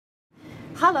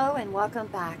Hello and welcome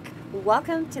back.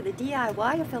 Welcome to the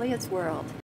DIY Affiliates world.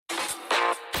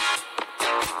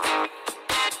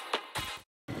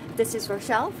 This is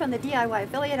Rochelle from the DIY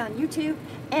Affiliate on YouTube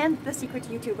and the Secret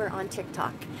YouTuber on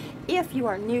TikTok. If you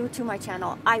are new to my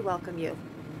channel, I welcome you.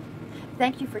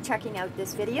 Thank you for checking out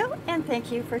this video and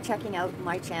thank you for checking out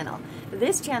my channel.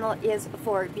 This channel is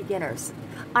for beginners.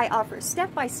 I offer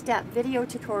step-by-step video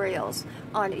tutorials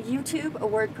on YouTube,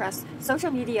 WordPress,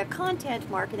 social media, content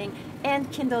marketing,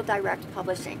 and Kindle Direct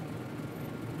Publishing.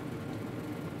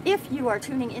 If you are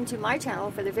tuning into my channel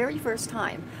for the very first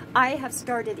time, I have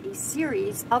started a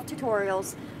series of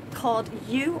tutorials called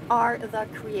You Are the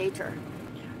Creator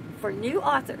for new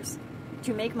authors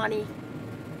to make money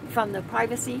from the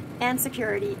privacy and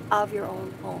security of your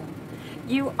own home.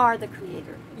 You are the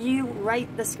creator. You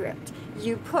write the script.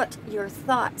 You put your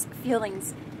thoughts,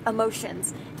 feelings,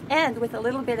 emotions, and with a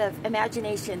little bit of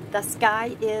imagination, the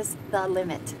sky is the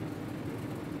limit.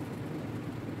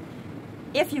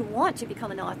 If you want to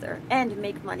become an author and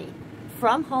make money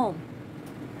from home,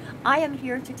 I am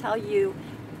here to tell you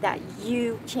that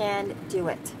you can do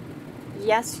it.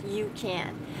 Yes, you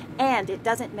can. And it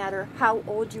doesn't matter how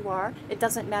old you are. It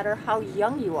doesn't matter how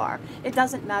young you are. It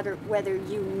doesn't matter whether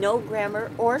you know grammar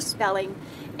or spelling.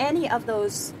 Any of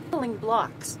those spelling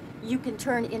blocks you can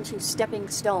turn into stepping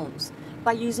stones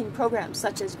by using programs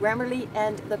such as Grammarly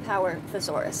and the Power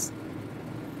Thesaurus.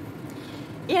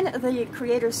 In the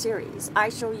Creator Series, I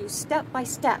show you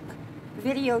step-by-step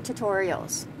video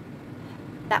tutorials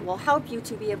that will help you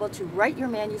to be able to write your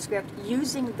manuscript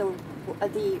using the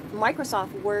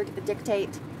Microsoft Word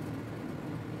dictate,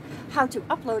 how to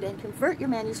upload and convert your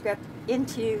manuscript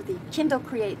into the Kindle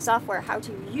Create software, how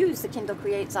to use the Kindle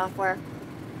Create software,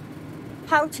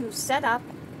 how to set up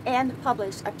and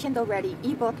publish a Kindle-ready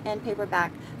ebook and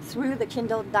paperback through the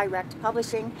Kindle Direct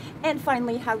Publishing, and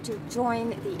finally how to join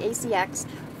the ACX,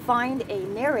 find a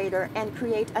narrator, and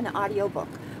create an audiobook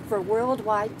for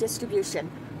worldwide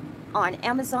distribution on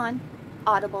Amazon,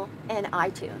 Audible, and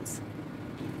iTunes.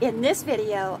 In this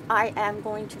video, I am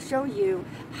going to show you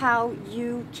how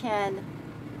you can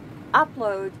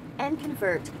upload and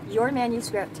convert your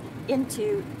manuscript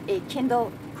into a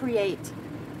Kindle Create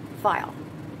file.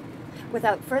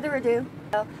 Without further ado,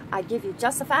 I give you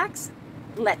just the facts.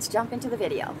 Let's jump into the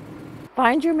video.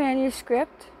 Find your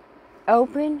manuscript,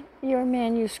 open your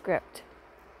manuscript,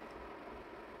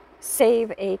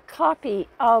 save a copy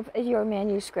of your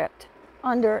manuscript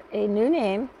under a new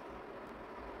name.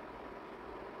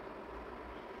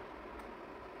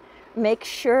 Make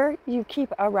sure you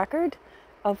keep a record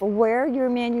of where your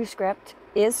manuscript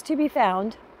is to be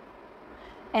found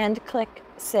and click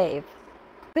Save.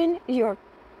 Open your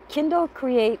Kindle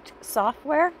Create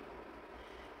software.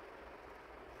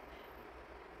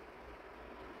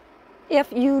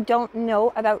 If you don't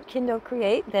know about Kindle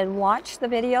Create, then watch the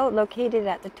video located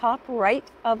at the top right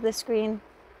of the screen.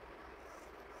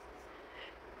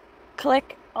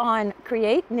 Click on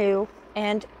Create New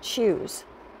and choose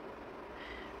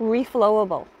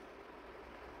Reflowable.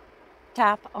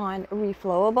 Tap on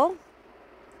Reflowable,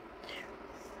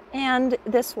 and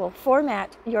this will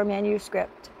format your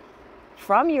manuscript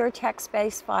from your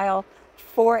text-based file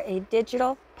for a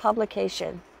digital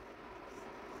publication.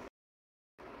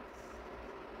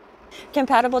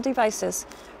 Compatible devices: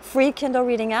 free Kindle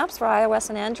reading apps for iOS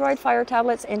and Android, Fire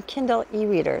tablets, and Kindle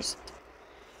e-readers.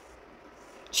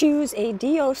 Choose a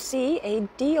DOC, a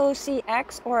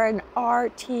DOCX, or an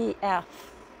RTF.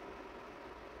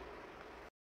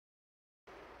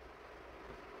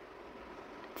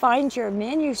 Find your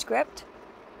manuscript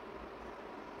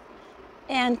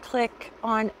and click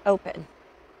on Open.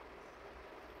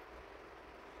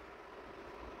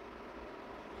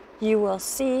 You will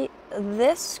see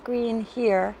this screen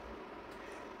here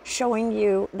showing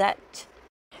you that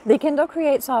the Kindle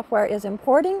Create software is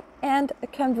importing and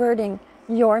converting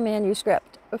your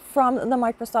manuscript from the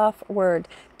Microsoft Word,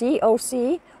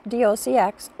 DOC,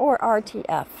 DOCX, or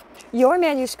RTF. Your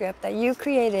manuscript that you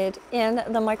created in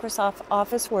the Microsoft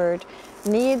Office Word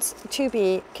needs to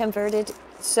be converted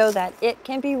so that it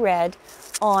can be read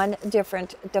on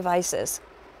different devices.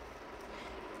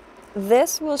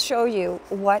 This will show you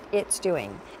what it's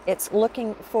doing. It's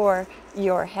looking for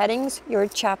your headings, your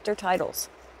chapter titles.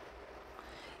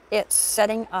 It's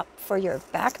setting up for your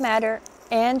back matter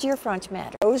and your front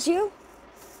matter. It shows you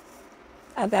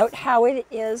about how it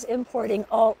is importing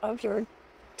all of your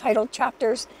title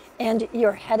chapters and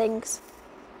your headings.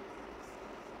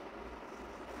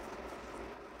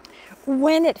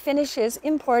 When it finishes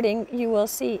importing, you will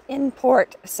see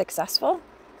Import Successful.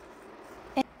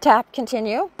 And tap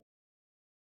Continue.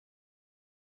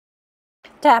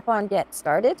 Tap on Get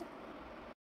Started.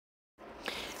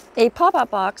 A pop-up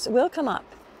box will come up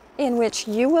in which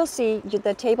you will see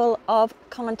the table of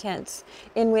contents,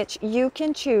 in which you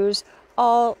can choose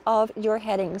all of your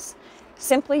headings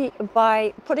simply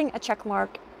by putting a check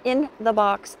mark in the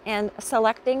box and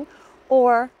selecting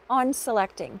or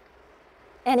unselecting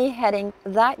any heading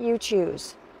that you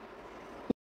choose.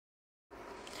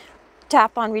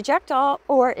 Tap on Reject All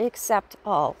or Accept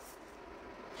All.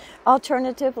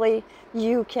 Alternatively,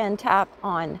 you can tap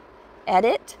on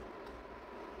Edit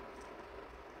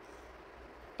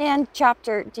and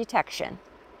Chapter Detection.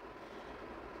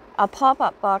 A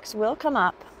pop-up box will come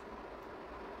up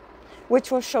which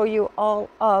will show you all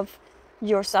of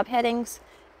your subheadings,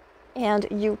 and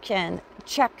you can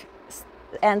check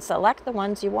and select the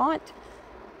ones you want,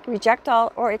 reject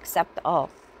all or accept all.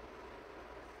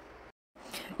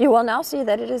 You will now see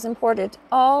that it is imported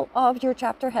all of your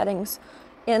chapter headings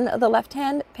in the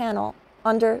left-hand panel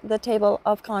under the table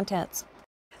of contents.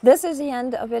 This is the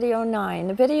end of video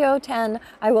 9. Video 10,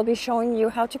 I will be showing you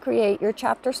how to create your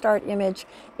chapter start image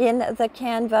in the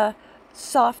Canva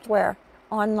software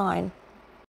online.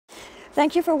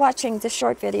 Thank you for watching this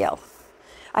short video.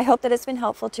 I hope that it's been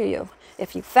helpful to you.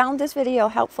 If you found this video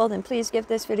helpful, then please give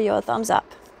this video a thumbs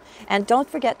up. And don't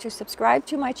forget to subscribe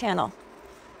to my channel.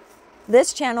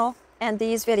 This channel and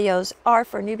these videos are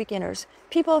for new beginners,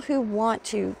 people who want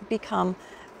to become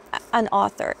an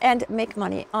author and make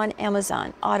money on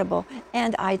Amazon, Audible,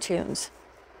 and iTunes.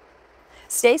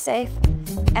 Stay safe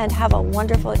and have a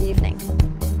wonderful evening.